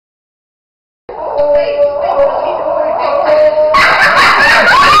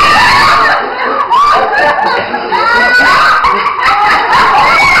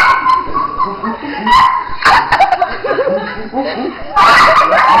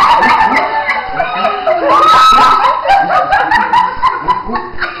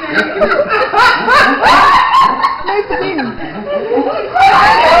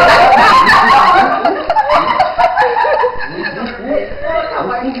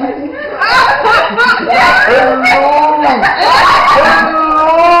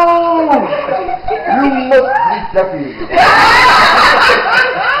Jacqui.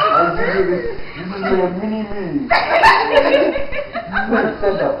 This is a mini-me.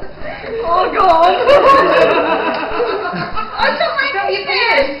 Stand up. Oh God! I took my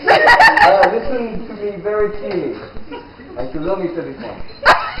ears. Listen to me very keenly. Like you love me to this one.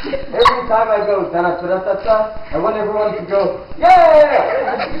 Every time I go da-da-da-da-da, I want everyone to go,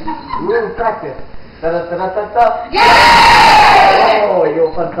 yeah! We'll practice. Da-da-da-da-da. Yeah! Oh,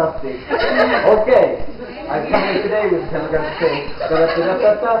 you're fantastic. Okay. I'm coming today with a telegram to say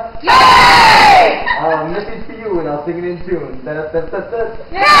da-da-da-da-da. Yay! Message for you and I'll sing it in tune. Da-da-da-da-da.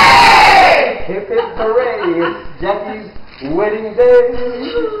 Yay! Hip hip hooray, it's Jacqui's wedding day.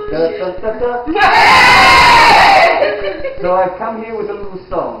 Da-da-da-da-da. Yay! So I've come here with a little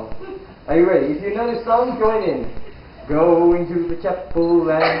song. Are you ready? If you know this song, join in. Going to the chapel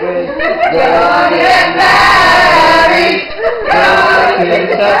and we're gonna get married. Going to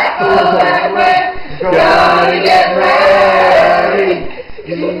the chapel and we're gonna get married. I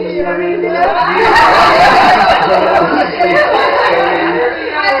really love you. Going to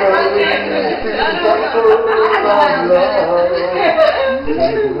the chapel of love.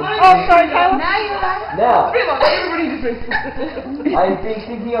 Oh, sorry, Kyle. Now, I've been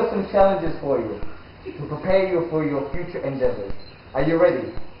thinking of some challenges for you to prepare you for your future endeavors. Are you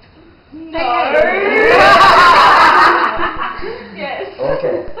ready? No. Yes.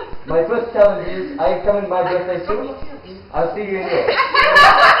 Okay. My first challenge is, I come in my birthday suit. I'll see you in there.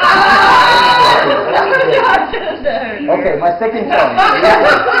 Okay, my second challenge.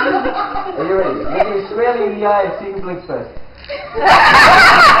 Are you ready? Look me squarely in the eye and see who blinks first.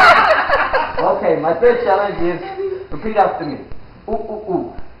 Okay, my third challenge is, repeat after me. Ooh, ooh,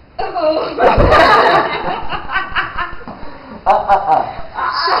 ooh. Too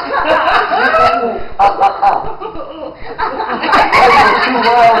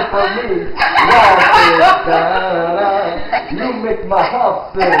wild for me. You make my heart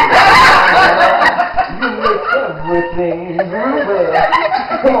sing. You make everything groovy.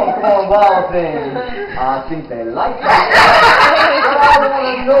 Come on, wild thing. I think they like it. I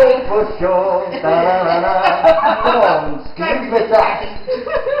wanna know for sure. Come on, squeeze it out.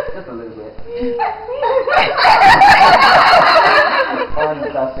 Just a little bit.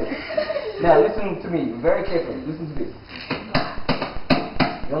 Fantastic. Now listen to me very carefully. Listen to this.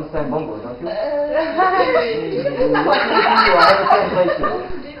 You understand bongo, don't you? Lucky for you, I have a translation.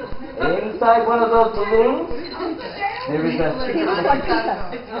 Inside one of those balloons, there is a secret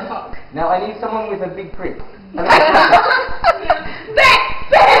message. Now I need someone with a big prick. Is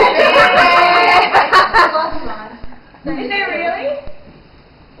there really?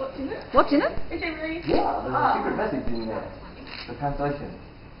 What's in it? What's in it? Is it really? Yeah, there's a secret message in there. The translation.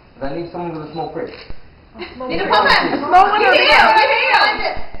 But I need someone with a small prick. Need a woman! A small one! You heal!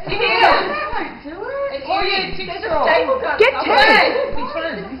 You heal! Or you just staple gun. Get 10! Which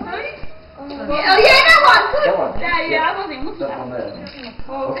one? This one? Oh yeah, that one! That one? Yeah, I wasn't looking That at one there.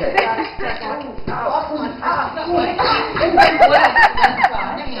 Oh, Okay.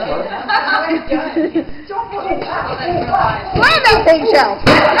 Slam that thing, Shell!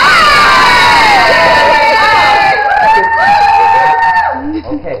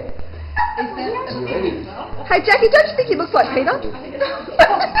 Okay. Are you ready? Hey, Jacqui, don't you think he looks like Peter? I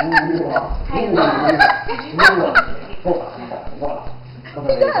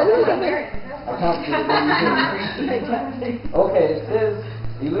can't see it. Okay, it says,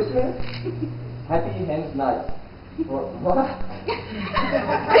 are you listening? Happy Hens Night. For what?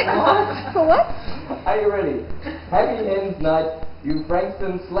 For what? Are you ready? Happy Hens Night, you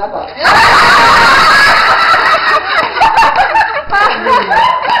Frankston slapper.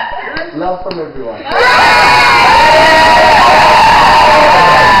 Love from everyone.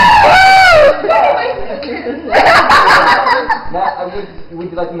 Now, would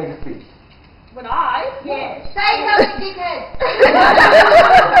you like to make a speech? Would I? Yes. Say no, dickhead.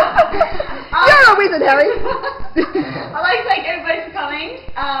 You're a wizard, Harry. I'd like to thank everybody for coming.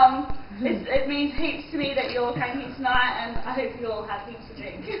 It means heaps to me that you all came here tonight, and I hope you all have heaps to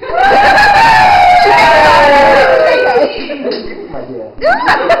drink. My dear.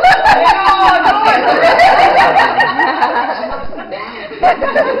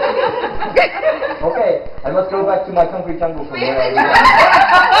 Okay, I must go back to my concrete jungle from where I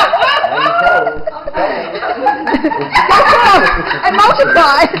And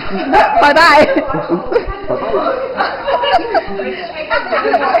multiply. Bye-bye.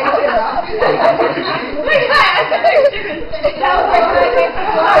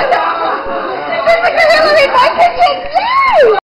 This is the Hillary my kitchen.